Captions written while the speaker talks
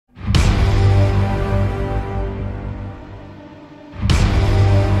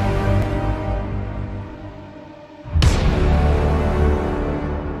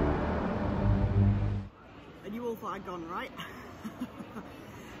Right.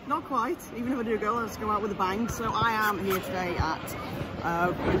 Not quite, even if I do go, let's go out with a bang. So I am here today at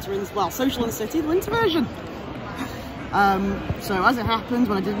Social in the City, the winter version. So as it happens,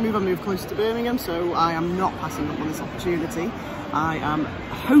 when I did move, I moved closer to Birmingham, so I am not passing up on this opportunity. I am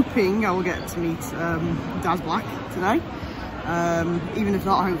hoping I will get to meet Daz Black today. Even if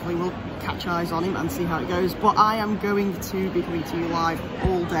not, hopefully we'll catch eyes on him and see how it goes. But I am going to be coming to you live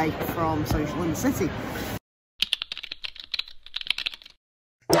all day from Social in the City.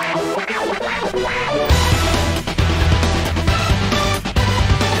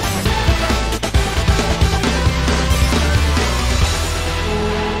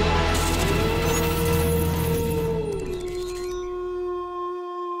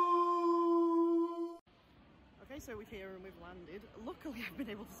 So we're here and we've landed. Luckily I've been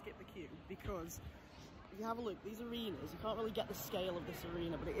able to skip the queue because if you have a look, these arenas, you can't really get the scale of this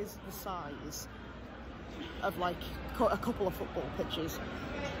arena, but it is the size of like a couple of football pitches,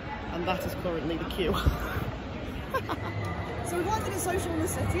 and that is currently the queue. So we've landed at Social in the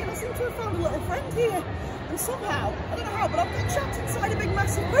City and I seem to have found a little friend here, and somehow, I don't know how, but I've got trapped inside a big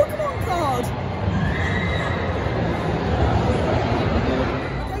massive Pokemon card.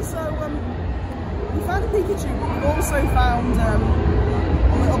 We found a Pikachu, but we've also found a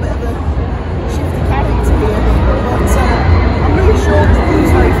little bit of a shifty character here, but I'm really sure that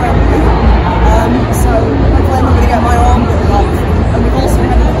he's very friendly, so hopefully I'm not going to get my arm bitten off. And we've also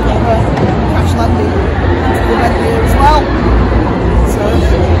had a little bit of a crash landing into the bed here as well, so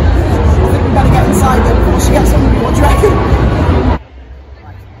I think we better get inside there before she gets hungry. What do you reckon?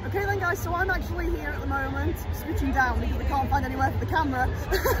 Okay then guys, so I'm actually here at the moment, switching down because we can't find anywhere for the camera.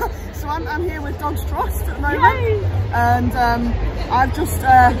 So I'm here with Dogs Trust at the moment. Yay! And I've just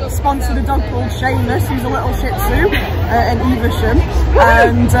sponsored a dog called Seamus, who's a little Shih Tzu in Evesham.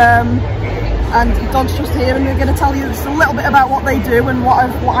 And Dogs Trust here, and we're going to tell you just a little bit about what they do and what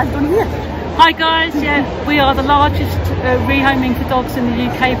I've done here. Hi guys, yeah, we are the largest rehoming for dogs in the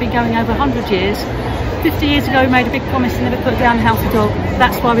UK, been going over 100 years. 50 years ago we made a big promise to never put down a healthy dog.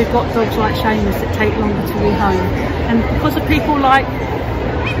 That's why we've got dogs like Seamus that take longer to rehome. And because of people like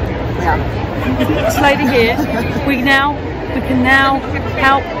this lady here, we can now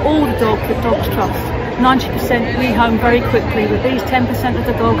help all the dogs with Dogs Trust. 90% rehome very quickly, with these 10% of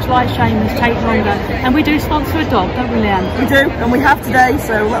the dogs like Seamus take longer. And we do sponsor a dog, don't we, Leanne? We do, and we have today,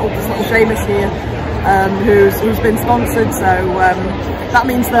 so there's little Seamus here. Who's been sponsored, so that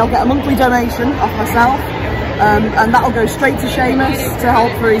means they'll get a monthly donation off myself, and that'll go straight to Seamus to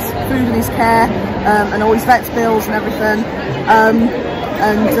help for his food and his care, and all his vet's bills and everything.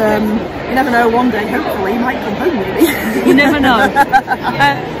 You never know, one day hopefully he might come home maybe. You never know.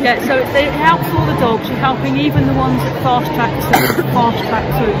 Yeah, so it helps all the dogs. You're helping even the ones that fast track to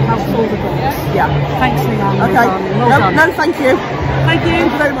helps all the dogs. Yeah. Thanks, Leanne. Okay. Well done. No, thank you. Thank you.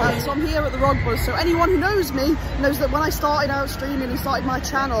 Thank you very much. So I'm here at the Rogbuzz, so anyone who knows me knows that when I started out streaming and started my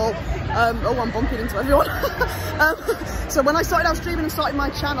channel, oh, I'm bumping into everyone. So when I started out streaming and started my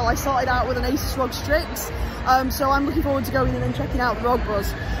channel, I started out with an Asus ROG Strix. So I'm looking forward to going in and checking out the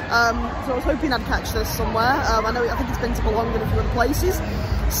Rogbuzz. So I was hoping I'd catch this somewhere. I think it's been to Belong and a few other places.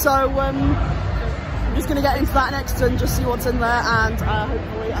 So I'm just going to get into that next and just see what's in there, and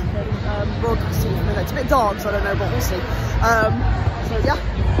hopefully I can broadcast it. It's a bit dark, so I don't know, but we'll see. So yeah.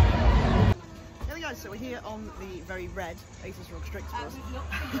 There we go, so we're here on the very red Asus ROG Strix bus.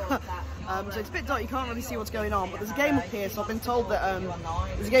 So it's a bit dark, you can't really see what's going on, but there's a game up here, so I've been told that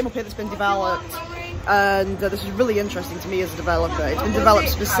there's a game up here that's been developed, and this is really interesting to me as a developer. It's been developed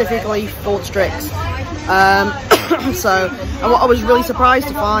specifically for Strix. And what I was really surprised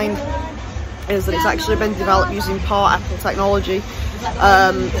to find is that it's actually been developed using part Apple technology.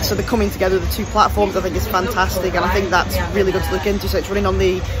 So they're coming together, the two platforms. I think is fantastic, and I think that's really good to look into. So it's running on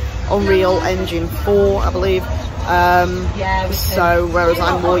the Unreal Engine 4, I believe. So whereas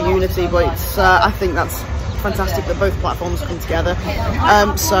I'm more Unity, but it's I think that's fantastic that both platforms come together.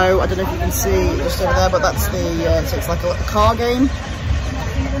 So I don't know if you can see just over there, but that's the so it's like a car game.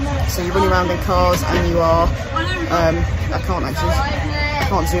 So you're running around in cars, and you are I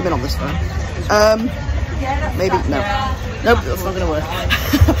can't zoom in on this phone. Maybe nope, that's not going to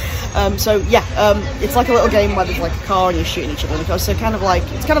work. So yeah, it's like a little game where there's like a car and you're shooting each other in the cars. So kind of like,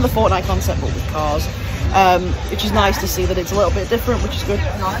 it's kind of the Fortnite concept but with cars, which is nice to see that it's a little bit different, which is good.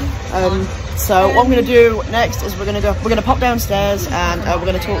 So what I'm going to do next is we're going to pop downstairs, and we're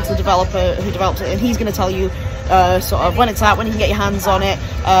going to talk to the developer who developed it, and he's going to tell you sort of when it's out, when you can get your hands on it,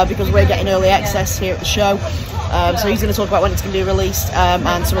 because we're getting early access here at the show. So he's going to talk about when it's going to be released,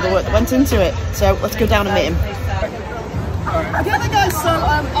 and some of the work that went into it. So let's go down and meet him. Okay then guys, so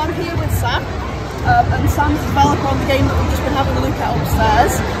I'm here with Sam. and Sam's the developer on the game that we've just been having a look at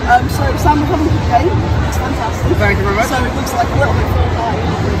upstairs. So Sam, we're having a good game. It's fantastic. Thank you very much. So it looks like a little bit Fortnite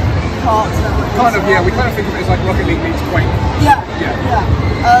cards and everything. Kind of, yeah. We kind of think of it as like Rocket League meets Quake. Yeah. Yeah.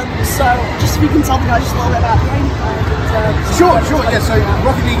 So just if you can tell the guys just a little bit about the game. Sure. Yeah. So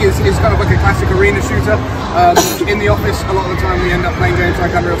Rocket League is kind of like a classic arena shooter. In the office, a lot of the time we end up playing games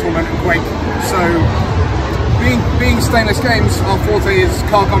like Unreal Tournament and Quake. So being Stainless Games, our forte is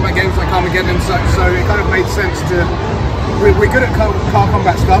car combat games like Armageddon and such. So it kind of made sense to. We're good at car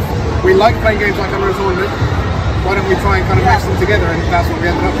combat stuff. We like playing games like Unreal Tournament. Why don't we try and kind of mix them together, and that's what we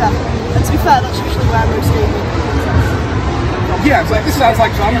ended up with. Yeah. And to be fair, that's usually where most gaming comes. Yeah, so this sounds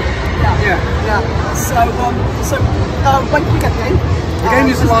like fun. Yeah. So when can we get the game? The game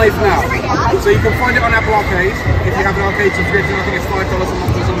is live now, so you can find it on Apple Arcade. If you have an arcade subscription, I think it's $5 a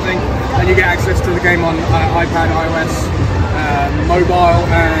month or something, and you get access to the game on iPad, iOS, mobile,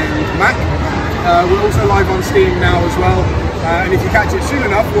 and Mac. We're also live on Steam now as well, and if you catch it soon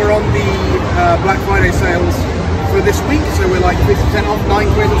enough, we're on the Black Friday sales for this week, so we're like 50% off,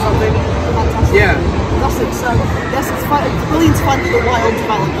 £9 or something. Fantastic. Yeah. Fantastic. So yes, it's brilliant to find the wild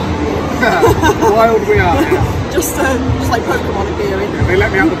developer. Wild we are. Yeah. just like Pokemon appearing. They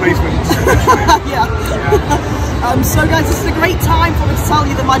let me out the basement. Yeah. So guys, this is a great time for me to tell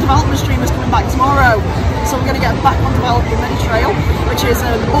you that my development stream is coming back tomorrow. So we're going to get back on developing Medi-Trail, which is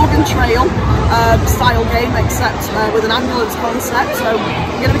an Oregon Trail style game, except with an ambulance concept. So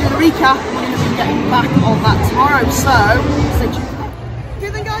we're going to be doing a recap, and we're going to be getting back on that tomorrow. So stay tuned. Okay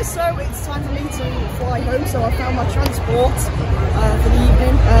then guys, so it's time for me to fly home. So I found my transport for the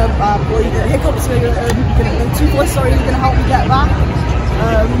evening. I believe that Hiccups are going to help me get back.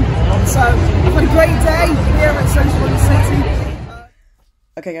 So I've had a great day here at Central City.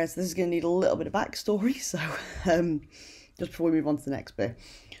 Okay guys, this is going to need a little bit of backstory, so just before we move on to the next bit.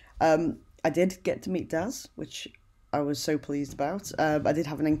 I did get to meet Daz, which I was so pleased about. I did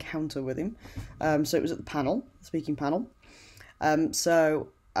have an encounter with him, so it was at the panel, the speaking panel. I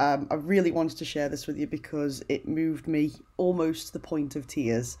really wanted to share this with you because it moved me almost to the point of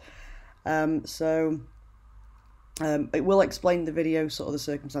tears. It will explain the video, sort of the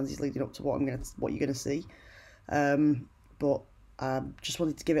circumstances leading up to what you're gonna see. But just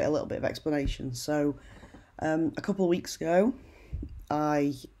wanted to give it a little bit of explanation. So a couple of weeks ago,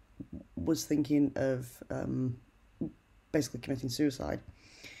 I was thinking of basically committing suicide,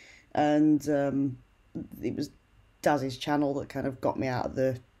 and it was Daz's channel that kind of got me out of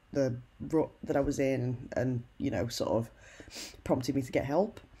the rut that I was in, and you know, sort of prompted me to get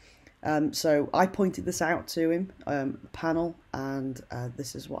help. So I pointed this out to him, panel, and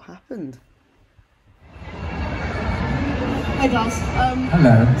this is what happened. Hey guys,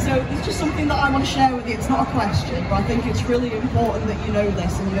 hello. So it's just something that I want to share with you. It's not a question, but I think it's really important that you know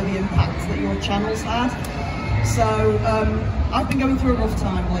this and you know the impact that your channel's had. So I've been going through a rough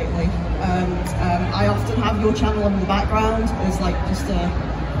time lately, and I often have your channel in the background as like just a,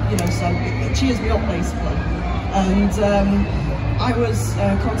 you know, so it cheers me up basically. And I was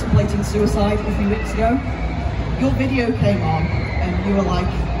contemplating suicide a few weeks ago. Your video came on and you were like,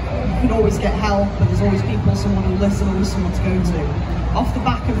 you can always get help, but there's always people, someone to listen, always someone to go to. Off the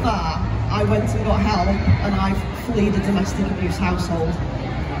back of that, I went and got help, and I've fled a domestic abuse household.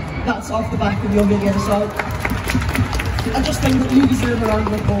 That's off the back of your video, so I just think that you deserve a round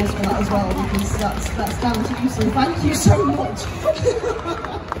of applause for that as well, because that's down to you, so thank you so much.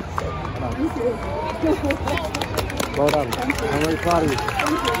 Thank you. Well done. I'm very proud of you.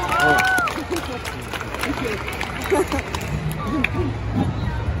 Thank you.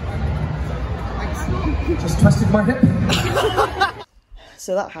 Just twisted my hip.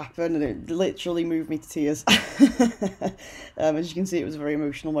 So that happened, and it literally moved me to tears. As you can see, it was a very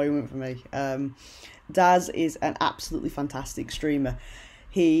emotional moment for me. Daz is an absolutely fantastic streamer.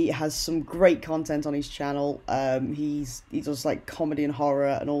 He has some great content on his channel. He does like comedy and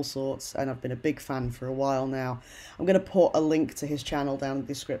horror and all sorts, and I've been a big fan for a while now. I'm going to put a link to his channel down in the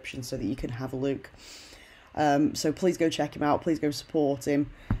description so that you can have a look. So please go check him out. Please go support him.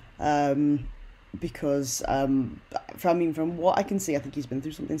 Because from what I can see, I think he's been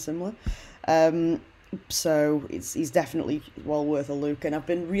through something similar. So he's definitely well worth a look, and I've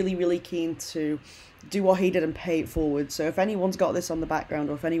been really keen to do what he did and pay it forward. So if anyone's got this on the background,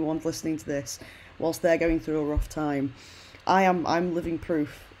 or if anyone's listening to this whilst they're going through a rough time, I'm living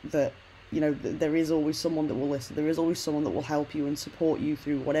proof that, you know, there is always someone that will listen. There is always someone that will help you and support you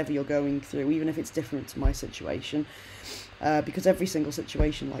through whatever you're going through, even if it's different to my situation, because every single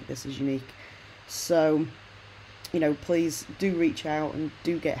situation like this is unique. So, you know, please do reach out and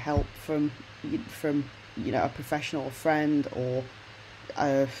do get help from you know, a professional friend, or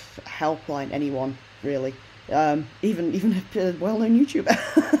helpline, anyone really, even a well-known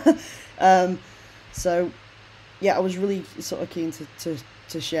YouTuber. So yeah, I was really sort of keen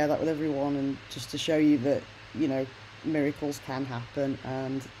to share that with everyone, and just to show you that, you know, miracles can happen,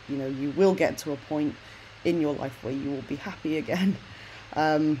 and, you know, you will get to a point in your life where you will be happy again,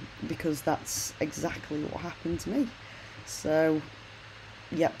 because that's exactly what happened to me. So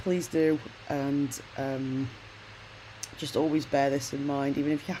yeah, please do, and just always bear this in mind.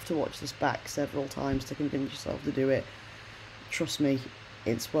 Even if you have to watch this back several times to convince yourself to do it, trust me,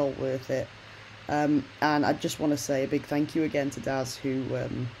 it's well worth it. And I just want to say a big thank you again to Daz, who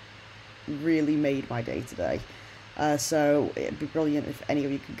really made my day today. So it'd be brilliant if any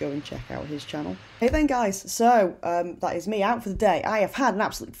of you could go and check out his channel. Hey then guys, so that is me out for the day. I have had an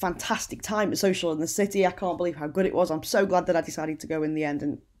absolutely fantastic time at Social in the City. I can't believe how good it was. I'm so glad that I decided to go in the end,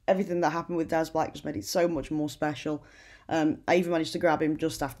 and everything that happened with Daz Black just made it so much more special. I even managed to grab him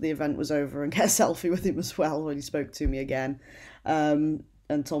just after the event was over and get a selfie with him as well when he spoke to me again.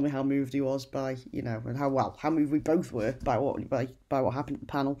 And told me how moved he was by, you know, and how moved we both were by what happened at the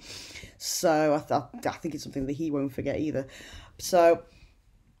panel. So I think it's something that he won't forget either. So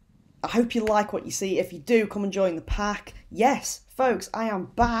I hope you like what you see. If you do, come and join the pack. Yes, folks, I am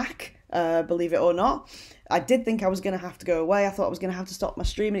back, believe it or not. I did think I was going to have to go away. I thought I was going to have to stop my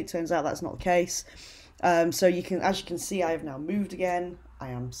streaming. It turns out that's not the case. So you can, as you can see, I have now moved again.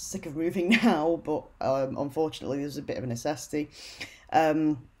 I am sick of moving now, but unfortunately there's a bit of a necessity.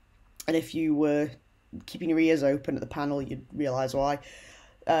 And if you were keeping your ears open at the panel, you'd realise why.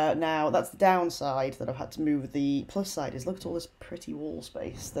 Now, that's the downside that I've had to move. The plus side is, look at all this pretty wall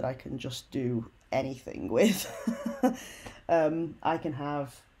space that I can just do anything with. I can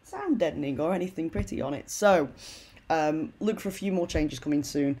have sound deadening or anything pretty on it. So, look for a few more changes coming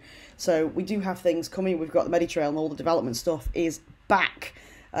soon. So, we do have things coming. We've got the Meditrail, and all the development stuff is back.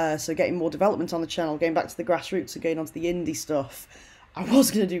 So getting more development on the channel, going back to the grassroots and going onto the indie stuff. I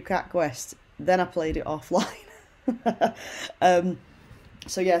was going to do Cat Quest, then I played it offline.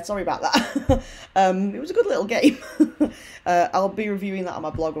 So yeah, sorry about that. It was a good little game. I'll be reviewing that on my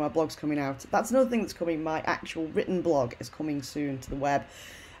blog when my blog's coming out. That's another thing that's coming. My actual written blog is coming soon to the web.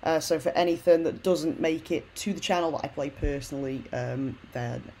 So for anything that doesn't make it to the channel that I play personally, then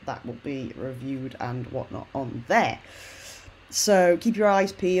that will be reviewed and whatnot on there. So keep your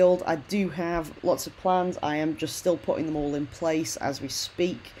eyes peeled. I do have lots of plans. I am just still putting them all in place as we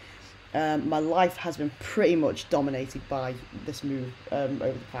speak. My life has been pretty much dominated by this move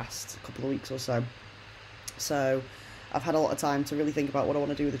over the past couple of weeks or so. So I've had a lot of time to really think about what I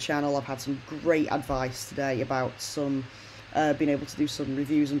want to do with the channel. I've had some great advice today about some being able to do some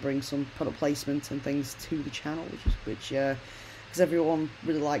reviews and bring some product placement and things to the channel, because everyone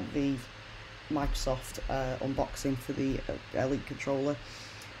really liked the Microsoft unboxing for the Elite controller.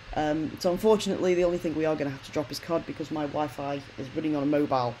 So unfortunately the only thing we are going to have to drop is COD, because my Wi-Fi is running on a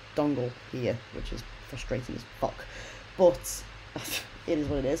mobile dongle here, which is frustrating as fuck, but it is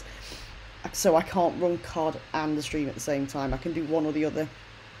what it is. So I can't run COD and the stream at the same time. I can do one or the other,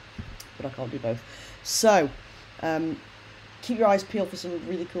 but I can't do both. So keep your eyes peeled for some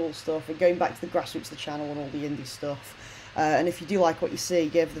really cool stuff, and going back to the grassroots of the channel and all the indie stuff. And if you do like what you see,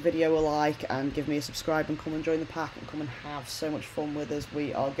 give the video a like and give me a subscribe, and come and join the pack and come and have so much fun with us.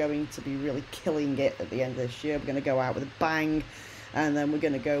 We are going to be really killing it at the end of this year. We're going to go out with a bang, and then we're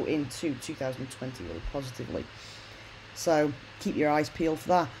going to go into 2020 really positively. So keep your eyes peeled for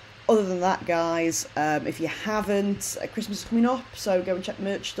that. Other than that, guys, if you haven't, Christmas is coming up, so go and check the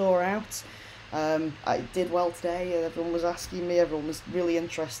merch store out. I did well today. Everyone was asking me. Everyone was really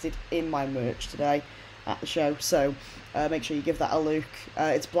interested in my merch today at the show, so make sure you give that a look.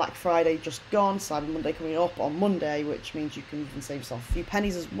 It's Black Friday just gone, Cyber Monday coming up on Monday, which means you can even save yourself a few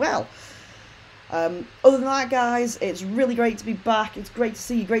pennies as well. Other than that, guys, it's really great to be back. It's great to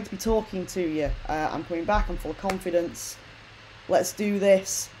see you, great to be talking to you. I'm coming back, I'm full of confidence. Let's do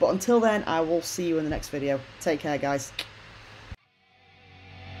this, but until then, I will see you in the next video. Take care, guys.